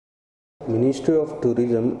Ministry of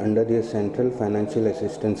Tourism under the Central Financial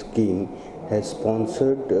Assistance Scheme has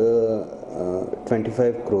sponsored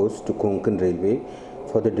 25 crores to Konkan Railway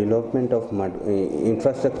for the development of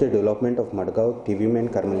infrastructure development of Madgaon, TVM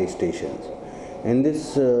and Karmali stations. And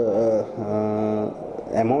this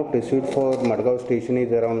amount received for Madgaon station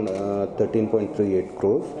is around 13.38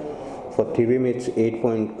 crores. For TVM it's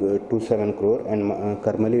 8.27 crore and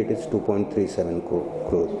Karmali it is 2.37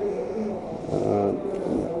 crores.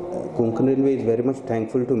 Konkan Railway is very much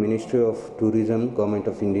thankful to Ministry of Tourism, Government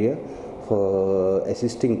of India for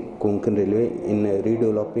assisting Konkan Railway in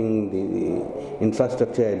redeveloping the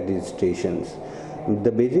infrastructure at these stations.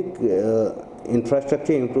 The basic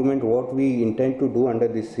infrastructure improvement what we intend to do under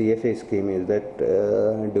this CFA scheme is that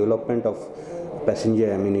development of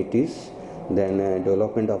passenger amenities, then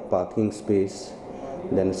development of parking space,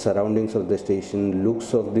 then surroundings of the station,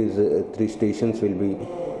 looks of these three stations will be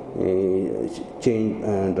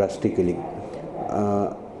changed drastically.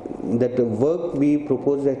 That work we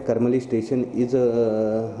proposed at Karmali station is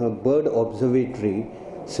a bird observatory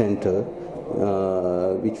center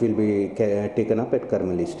which will be taken up at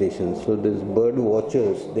Karmali station. So these bird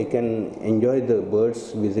watchers, they can enjoy the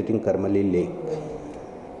birds visiting Karmali lake.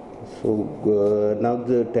 So now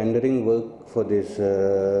the tendering work for this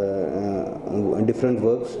different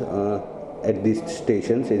works at these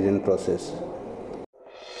stations is in process.